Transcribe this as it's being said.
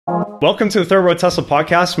Welcome to the Third Row Tesla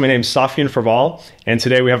podcast. My name is Safian Farval, and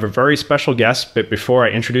today we have a very special guest. But before I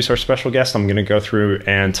introduce our special guest, I'm going to go through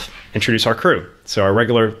and introduce our crew. So our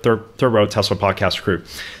regular Third Row Tesla podcast crew.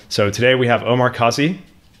 So today we have Omar Kazi,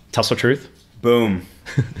 Tesla Truth. Boom.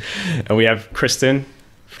 And we have Kristen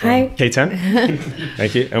from Hi. K10.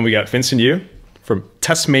 Thank you. And we got Vincent Yu from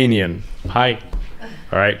Tasmanian. Hi.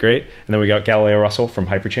 All right, great. And then we got Galileo Russell from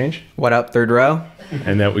Hyperchange. What up, third row?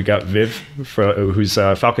 And then we got Viv, who's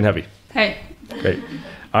Falcon Heavy. Hey. Great.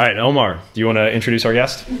 All right, Omar, do you want to introduce our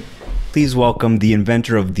guest? Please welcome the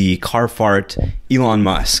inventor of the car fart, Elon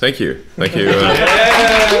Musk. Thank you. Thank you.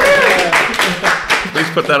 Please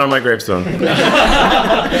put that on my gravestone.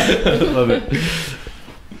 Love it.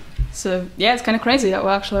 So, yeah, it's kind of crazy that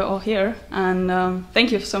we're actually all here. And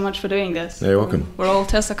thank you so much for doing this. Yeah, you're welcome. We're all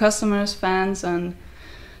Tesla customers, fans, and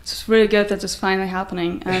it's just really good that it's finally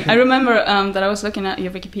happening. And I remember that I was looking at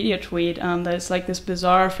your Wikipedia tweet that it's like this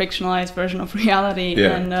bizarre, fictionalized version of reality.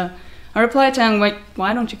 Yeah. And I replied to him, like,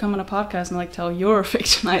 why don't you come on a podcast and like tell your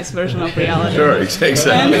fictionalized version of reality? Sure,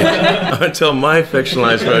 exactly. Until my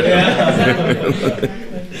fictionalized version.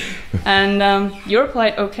 And you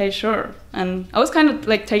replied, okay, sure. And I was kind of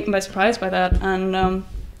like taken by surprise by that. And,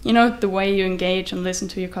 you know, the way you engage and listen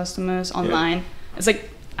to your customers online, yeah. It's like,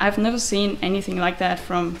 I've never seen anything like that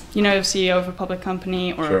from, you know, a CEO of a public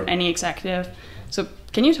company or Sure. any executive. So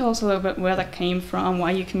can you tell us a little bit where that came from, why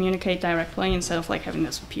you communicate directly instead of like having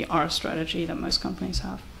this PR strategy that most companies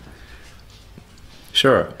have?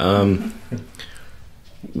 Sure.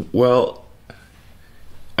 Well,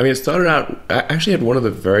 I mean, it started out, I actually had one of the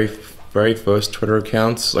very first Twitter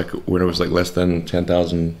accounts, like when it was like less than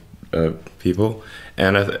 10,000 people.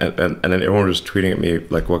 And then everyone was tweeting at me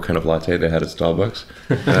like what kind of latte they had at Starbucks.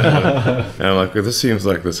 And I'm like, well, this seems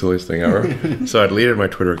like the silliest thing ever. So I deleted my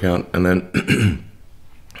Twitter account, and then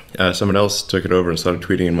someone else took it over and started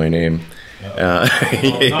tweeting in my name. Yeah.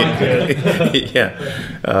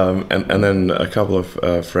 And then a couple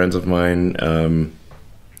of friends of mine,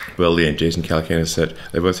 Willie and Jason Calacanis,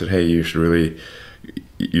 they both said, hey, you should really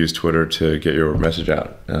use Twitter to get your message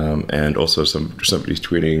out, and also somebody's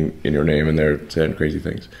tweeting in your name and they're saying crazy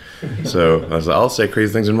things. So I was like, I'll say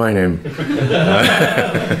crazy things in my name.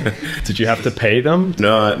 Did you have to pay them?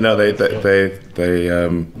 No. They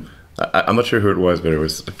I'm not sure who it was, but it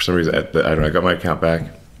was for some reason. I don't know. I got my account back.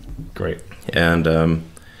 Great. And then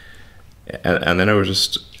I was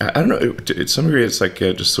just, I don't know. To some degree, it's like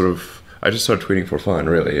just sort of. I just started tweeting for fun,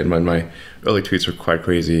 really, and my early tweets were quite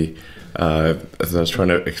crazy. As I was trying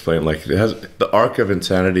to explain, like the arc of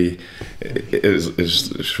insanity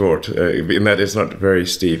is short, in that it's not very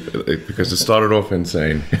steep, because it started off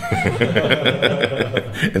insane,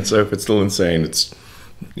 and so if it's still insane, it's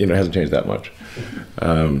it hasn't changed that much.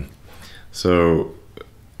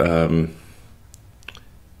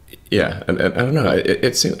 Yeah, and I don't know.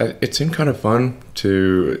 It seemed kind of fun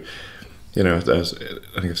to. I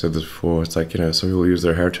think I've said this before. It's like, some people use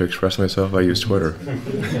their hair to express myself. I use Twitter.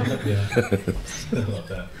 Yeah. I love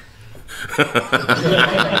that.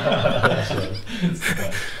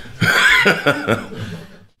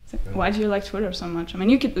 Why do you like Twitter so much? I mean,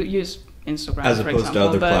 you could use Instagram, As for opposed example, to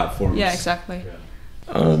other but platforms. Yeah, exactly.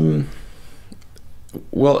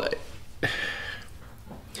 Well,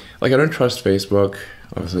 like I don't trust Facebook,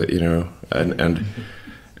 obviously,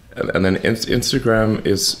 and then Instagram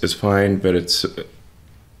is fine, but it's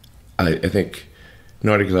I think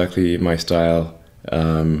not exactly my style.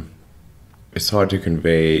 It's hard to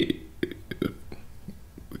convey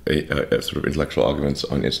a sort of intellectual arguments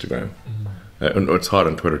on Instagram. It's hard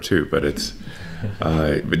on Twitter too, but it's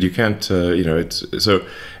but you can't. It's so.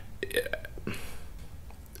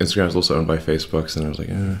 Instagram is also owned by Facebook, and I was like,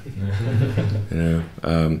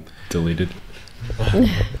 Deleted.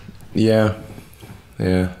 Yeah,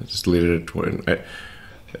 I just deleted it.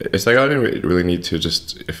 It's like I don't really need to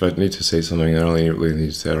if I need to say something, I only really need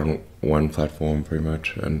to say it on one platform, pretty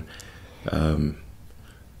much. And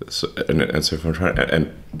so if I'm trying,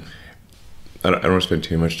 and I don't want to spend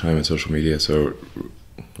too much time on social media, so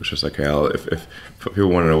it's just like, okay, if people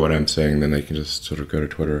want to know what I'm saying, then they can just sort of go to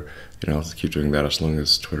Twitter. I'll just keep doing that as long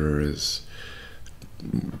as Twitter is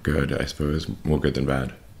good, I suppose, more good than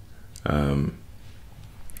bad.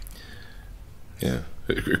 Yeah.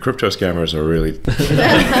 Crypto scammers are really...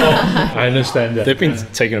 I understand that. They've been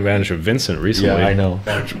taking advantage of Vincent recently. Yeah, I know.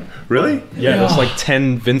 Really? Yeah, there's like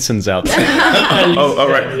 10 Vincents out there. Oh,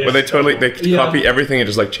 right. Yeah. But they copy everything and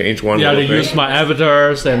just like change one little they thing. use my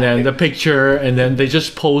avatars and then the picture, and then they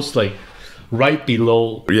just post like right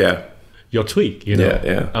below your tweet,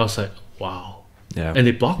 Yeah. I was like, wow. Yeah. And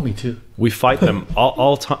they blocked me too. We fight them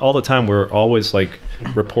all the time. We're always like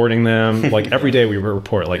reporting them. Like every day we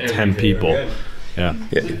report like 10 people. Yeah.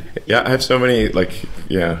 Yeah, I have so many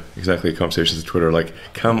exactly conversations with Twitter. Like,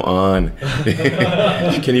 come on,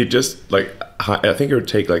 can you just like? I think it would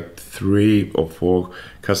take like 3 or 4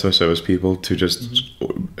 customer service people to just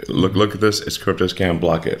look at this. It's crypto scam.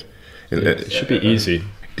 Block it. It should be easy.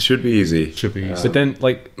 It should be easy. But then,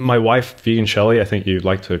 like my wife, Vegan Shelly, I think you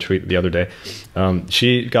liked her tweet the other day.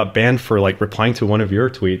 She got banned for like replying to one of your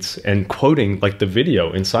tweets and quoting like the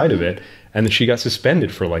video inside of it. And then she got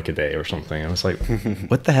suspended for like a day or something. I was like,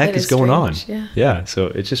 what the heck is going on? Yeah. So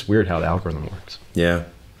it's just weird how the algorithm works. Yeah.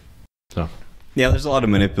 So. Yeah, there's a lot of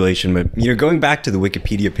manipulation, but going back to the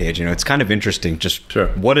Wikipedia page, it's kind of interesting just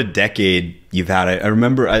what a decade you've had. I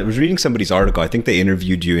remember I was reading somebody's article. I think they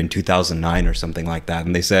interviewed you in 2009 or something like that,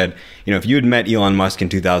 and they said, if you had met Elon Musk in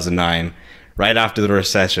 2009, right after the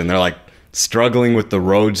recession, they're like struggling with the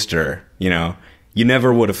Roadster. You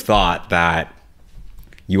never would have thought that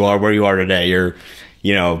you are where you are today. You're,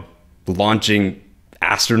 launching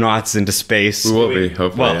astronauts into space. We will be,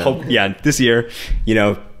 hopefully. Well, this year,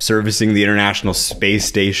 servicing the International Space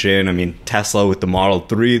Station. I mean, Tesla with the Model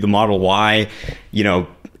 3, the Model Y,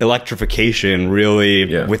 electrification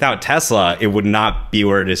really, without Tesla, it would not be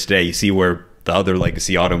where it is today. You see where the other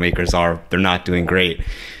legacy automakers are, they're not doing great.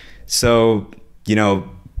 So,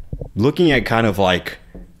 looking at kind of like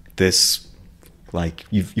this, like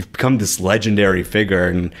you've become this legendary figure,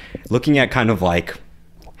 and looking at kind of like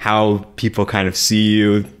how people kind of see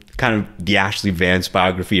you, kind of the Ashley Vance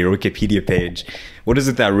biography or Wikipedia page, what is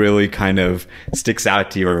it that really kind of sticks out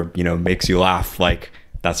to you or, makes you laugh? Like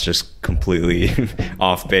that's just completely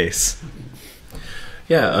off base.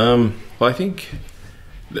 Yeah. Well, I think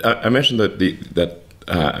I mentioned that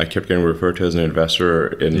I kept getting referred to as an investor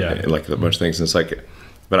in like a bunch of things. And it's like,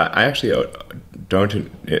 but I actually don't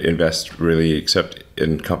invest really except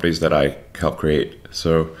in companies that I help create.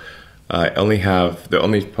 So I only have, the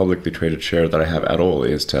only publicly traded share that I have at all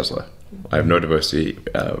is Tesla. I have no diversity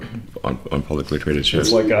on publicly traded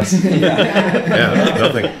shares. It's like us. Yeah,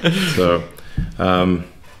 nothing. So,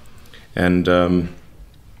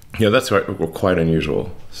 that's quite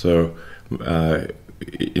unusual. So,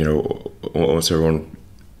 almost everyone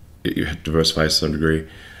diversifies to some degree.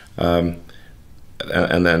 And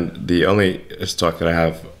then the only stock that I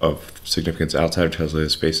have of significance outside of Tesla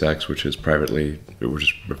is SpaceX, which is a private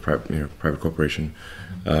corporation.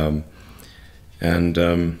 And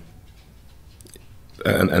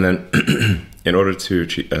then in order to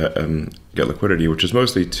get liquidity, which is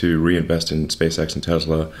mostly to reinvest in SpaceX and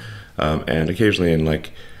Tesla, and occasionally in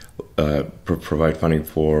provide funding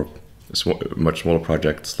for much smaller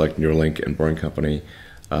projects like Neuralink and Boring Company,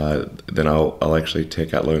 then I'll actually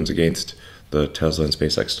take out loans against the Tesla and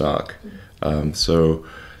SpaceX stock. So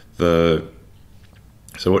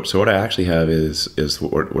what I actually have is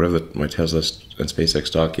whatever my Tesla and SpaceX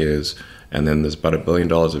stock is, and then there's about $1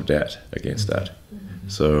 billion of debt against that.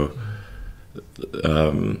 So,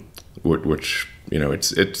 which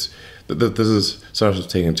this is sometimes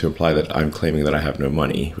taken to imply that I'm claiming that I have no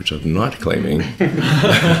money, which I'm not claiming.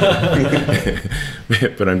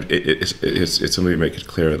 But it's something to make it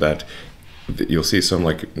clear that you'll see some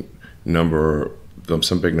number,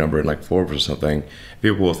 some big number in Forbes or something.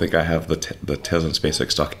 People will think I have the Tesla and SpaceX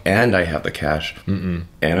stock and I have the cash, and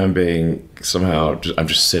I'm being somehow I'm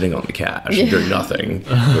just sitting on the cash and doing nothing with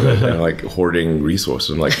it, and hoarding resources.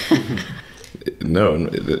 I'm like, no,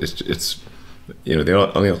 it's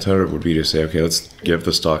the only alternative would be to say, okay, let's give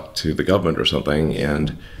the stock to the government or something,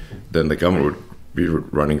 and then the government would be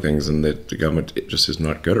running things, and the government just is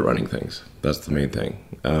not good at running things. That's the main thing.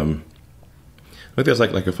 I think there's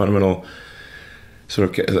like a fundamental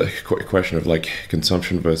sort of question of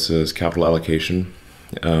consumption versus capital allocation.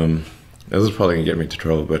 This is probably gonna get me into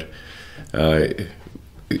trouble, but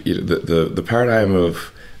the paradigm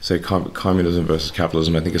of say communism versus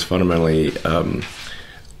capitalism, I think, is fundamentally sort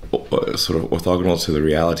of orthogonal to the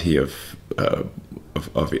reality of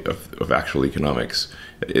actual economics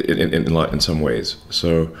in some ways.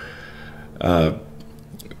 So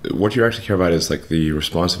what you actually care about is the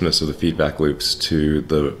responsiveness of the feedback loops to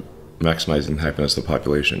the maximizing the happiness of the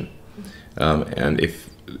population. And if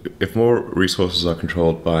more resources are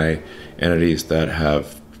controlled by entities that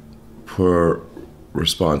have poor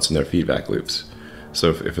response in their feedback loops, so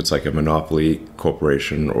if it's a monopoly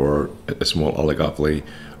corporation or a small oligopoly,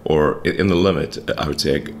 or in the limit, I would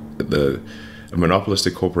say a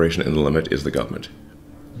monopolistic corporation in the limit is the government.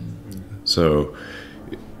 So,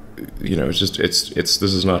 this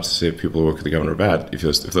is not to say people who work at the government are bad. If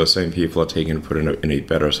those same people are taken and put in a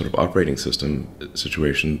better sort of operating system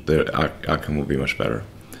situation, the outcome will be much better.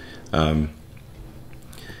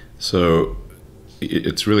 So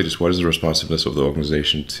it's really just what is the responsiveness of the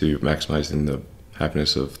organization to maximizing the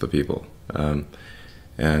happiness of the people, and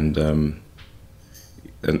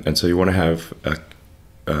so you want to have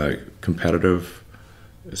a competitive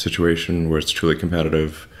situation where it's truly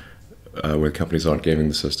competitive, where companies aren't gaming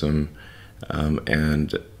the system,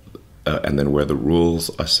 and then where the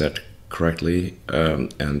rules are set correctly,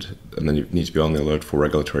 and then you need to be on the alert for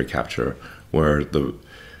regulatory capture, where the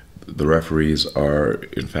referees are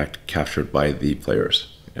in fact captured by the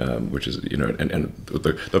players, which is and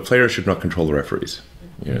the players should not control the referees,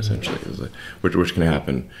 essentially, which can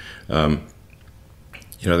happen. I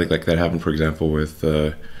think like that happened, for example, with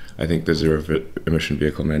I think the zero emission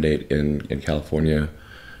vehicle mandate in California,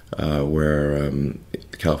 where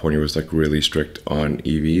California was like really strict on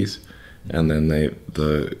EVs, and then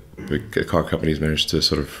the car companies managed to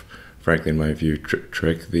sort of, frankly, in my view,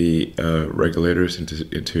 trick the regulators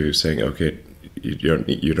into saying, okay, you don't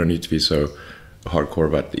need to be so hardcore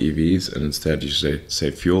about the EVs, and instead you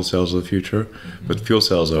say fuel cells of the future. But fuel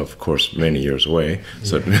cells are, of course, many years away,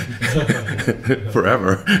 so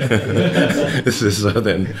forever.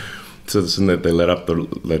 So they let up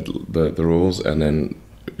the rules, and then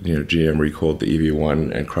GM recalled the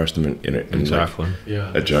EV1 and crushed them in a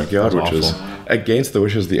junkyard, which was against the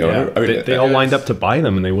wishes of the owner. I mean, they all lined up to buy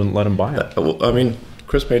them, and they wouldn't let them buy it. Well, I mean,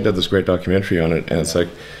 Chris Payne did this great documentary on it, and it's like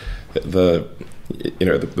the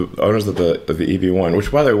owners of the EV1,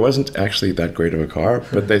 which, by the way, wasn't actually that great of a car,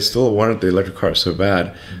 but they still wanted the electric car so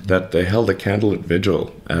bad that they held a candlelit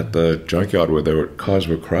vigil at the junkyard where their cars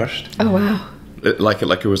were crushed. Oh wow! Like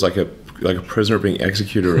it was like a prisoner being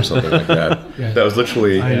executed or something like that. That was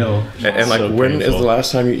literally. I know. And like, so when is the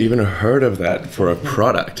last time you even heard of that for a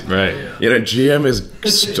product? Right. GM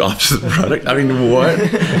stops the product. I mean, what?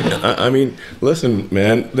 I mean, listen,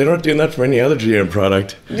 man, they're not doing that for any other GM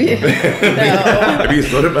product. No. Have you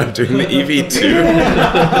thought about doing the EV2?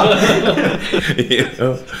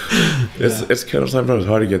 It's kind of sometimes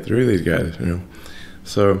hard to get through these guys.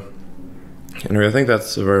 So, anyway, I think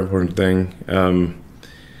that's a very important thing.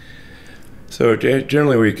 So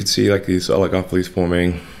generally, we could see like these oligopolies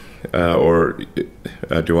forming, or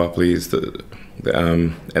duopolies,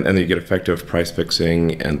 and then you get effective price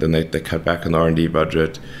fixing, and then they cut back on the R&D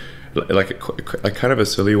budget. Like kind of a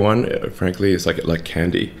silly one, frankly, is like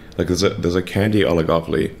candy. Like there's a candy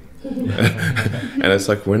oligopoly, and it's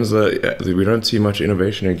like we don't see much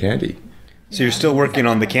innovation in candy. So you're still working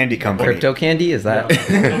on the candy company. Crypto candy, is that?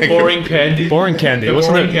 Boring candy. Boring candy. It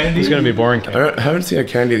wasn't it? It's going to be boring candy. I haven't seen a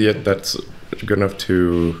candy yet that's good enough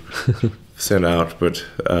to send out, but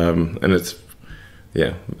and it's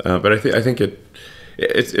but I think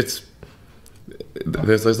it's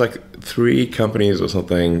there's like 3 companies or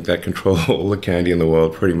something that control all the candy in the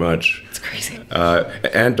world, pretty much. It's crazy.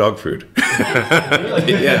 And dog food.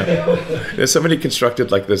 There's somebody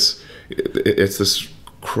constructed like this. It's this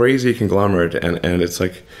crazy conglomerate, and it's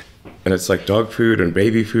like dog food and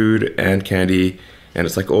baby food and candy, and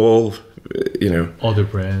it's like all Other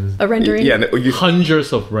brands. A rendering? Yeah.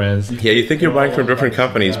 Hundreds of brands. Yeah, you think you're buying from different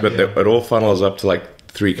companies, but it all funnels up to like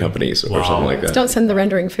 3 companies or something like that. Don't send the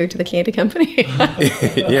rendering food to the candy company.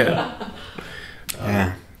 Yeah,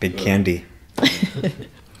 big candy.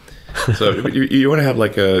 So you want to have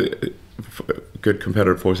like a good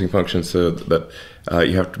competitive forcing function, so that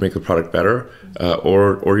you have to make the product better,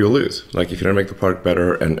 or you'll lose. Like if you don't make the product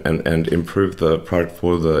better and improve the product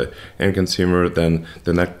for the end consumer, then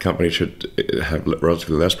that company should have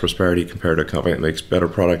relatively less prosperity compared to a company that makes better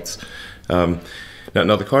products. Now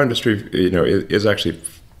the car industry, is actually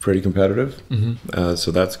pretty competitive,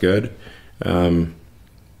 so that's good. But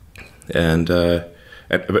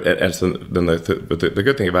the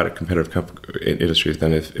good thing about a competitive industry is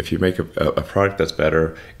then if you make a product that's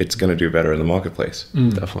better, it's going to do better in the marketplace.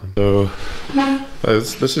 Definitely. So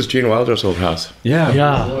this is Gene Wilder's old house. Yeah.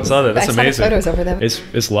 Saw that. That's I saw the amazing. photos over there.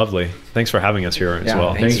 It's lovely. Thanks for having us here as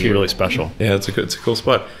well. thank It's you. really special. Yeah, it's a cool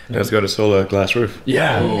spot. And it's got a solar glass roof.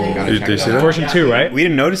 Yeah. Do you see that? Version 2, right? We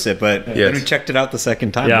didn't notice it, but Yes. we checked it out the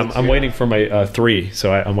second time. Yeah, I'm waiting for my 3,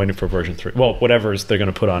 so I'm waiting for version 3. Well, whatever's they're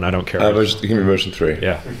going to put on, I don't care. Give me version 3.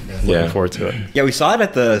 Yeah. Looking forward to it. Yeah, we saw it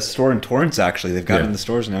at the store in Torrance. Actually, they've got it Yeah. in the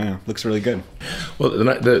stores now. Yeah, looks really good. Well,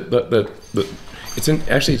 it's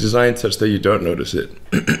actually designed such that you don't notice it.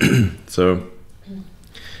 So,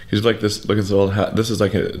 he's like this. Look at this old house. This is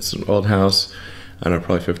like it's an old house. I don't know,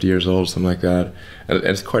 probably 50 years old, something like that. And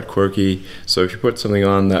it's quite quirky. So if you put something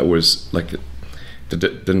on that was like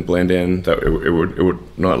didn't blend in, that it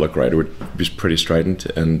would not look right. It would be pretty strident.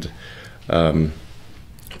 And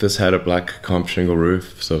this had a black comp shingle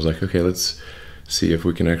roof. So I was like, okay, let's see if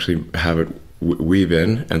we can actually have it weave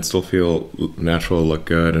in and still feel natural, look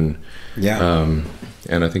good, and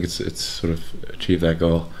and I think it's sort of achieved that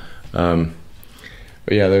goal. But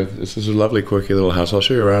yeah, this is a lovely, quirky little house. I'll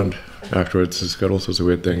show you around afterwards. It's got all sorts of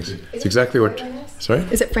weird things. It's exactly what. Sorry?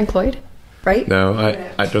 Is it Frank Lloyd? Right? No,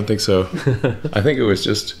 I don't think so. I think it was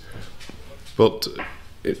just built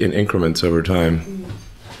in increments over time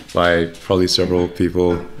by probably several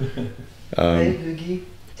people.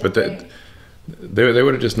 But they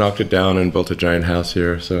would have just knocked it down and built a giant house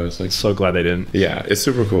here. So it's like, So glad they didn't. yeah, it's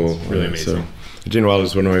super cool. Really amazing. So, Gene Wilder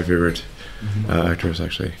is one of my favorite actors,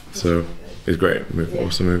 actually. So he's great.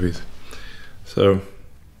 Awesome movies. So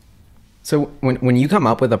when you come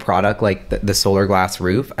up with a product like the solar glass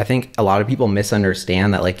roof, I think a lot of people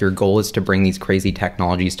misunderstand that like your goal is to bring these crazy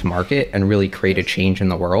technologies to market and really create a change in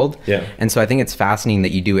the world. Yeah. And so I think it's fascinating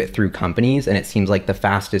that you do it through companies, and it seems like the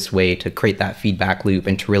fastest way to create that feedback loop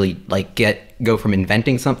and to really like go from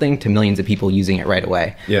inventing something to millions of people using it right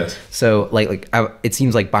away. Yes. So it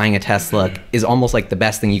seems like buying a Tesla is almost like the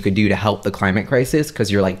best thing you could do to help the climate crisis,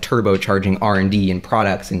 because you're like turbocharging R&D and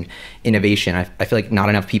products and innovation. I feel like not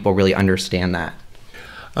enough people really understand that.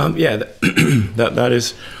 Yeah, that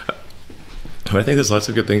is. I think there's lots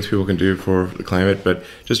of good things people can do for the climate, but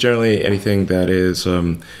just generally anything that is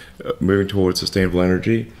moving towards sustainable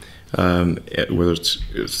energy, whether it's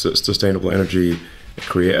sustainable energy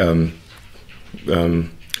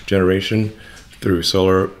generation through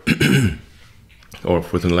solar or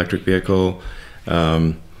with an electric vehicle.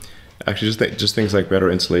 Actually, just things like better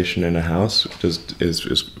insulation in a house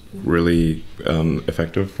is really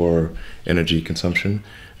effective for energy consumption.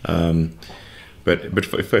 But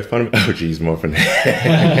oh geez, Marvin,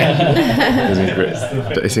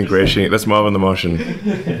 it's ingratiating. That's Marvin the Martian.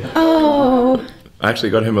 Oh. I actually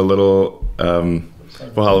got him a little for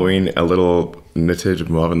Halloween, a little knitted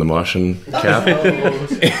Marvin the Martian cap.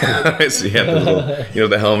 So he had the little,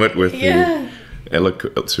 the helmet with the. It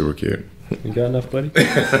looked super cute. You got enough, buddy?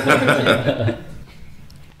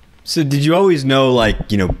 So did you always know, like,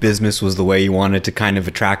 business was the way you wanted to kind of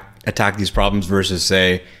attack these problems versus,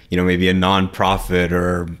 say, maybe a nonprofit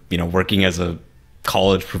or, working as a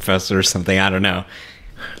college professor or something? I don't know.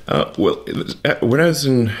 Well, when I was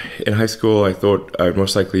in high school, I thought I'd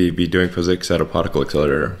most likely be doing physics at a particle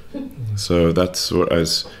accelerator. So that's what I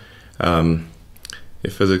was.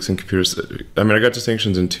 Physics and computers. I mean, I got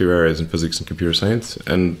distinctions in two areas, in physics and computer science,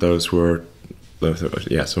 and those were, some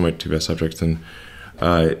of my two best subjects. And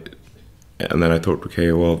then I thought,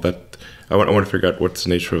 okay, well, I want to figure out what's the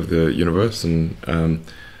nature of the universe, and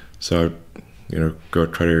so go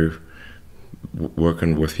try to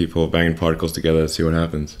working with people, banging particles together, see what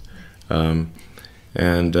happens,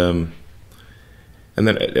 and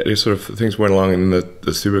then it sort of things went along, and the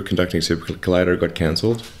superconducting super collider got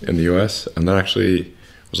canceled in the U.S., and that actually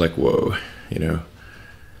was like, whoa,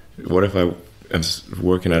 what if I'm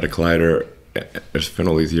working at a collider? It's been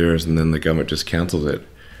all these years, and then the government just canceled it.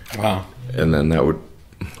 Wow. And then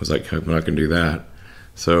was like, I'm not going to do that.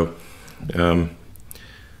 So,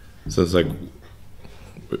 it's like,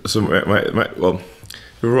 so well,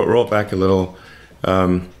 we roll back a little.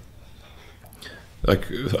 Like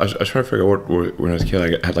I was trying to figure out when I was a kid,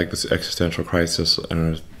 I had like this existential crisis. I don't know,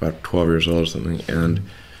 I was about 12 years old or something,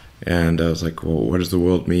 and I was like, well, what does the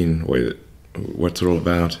world mean? What's it all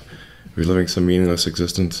about? We're living some meaningless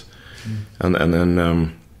existence, and then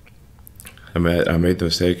I made the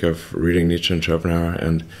mistake of reading Nietzsche and Schopenhauer,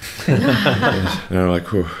 and I'm like,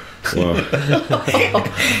 whoa,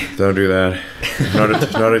 don't do that. Not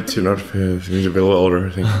if you need to be a little older,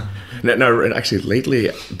 I think. No, and actually, lately,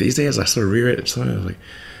 these days, I sort of reread it. So I was like,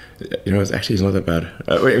 he's not that bad.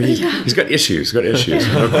 He's got issues. No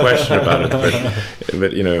question about it.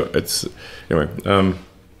 But it's anyway.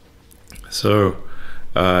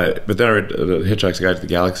 But then I read The Hitchhiker's Guide to the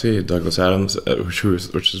Galaxy, Douglas Adams, which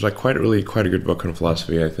is like quite a good book on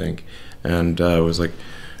philosophy, I think. And was like,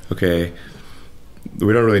 okay,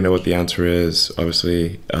 we don't really know what the answer is,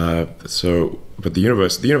 obviously. But the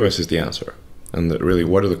universe is the answer. And really,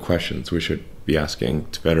 what are the questions we should be asking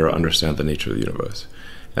to better understand the nature of the universe?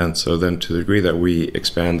 And so then, to the degree that we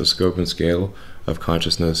expand the scope and scale of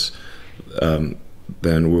consciousness,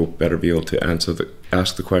 then we'll better be able to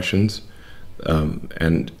ask the questions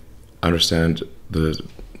and understand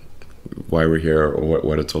why we're here or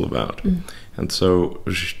what it's all about. And so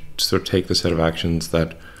we should sort of take the set of actions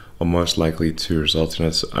that are most likely to result in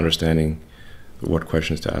us understanding what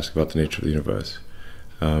questions to ask about the nature of the universe.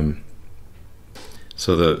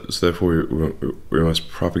 So therefore, we must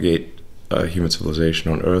propagate human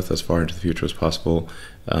civilization on Earth as far into the future as possible,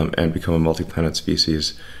 and become a multi-planet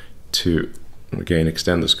species to, again,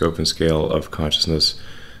 extend the scope and scale of consciousness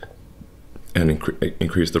and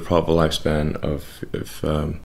increase the probable lifespan of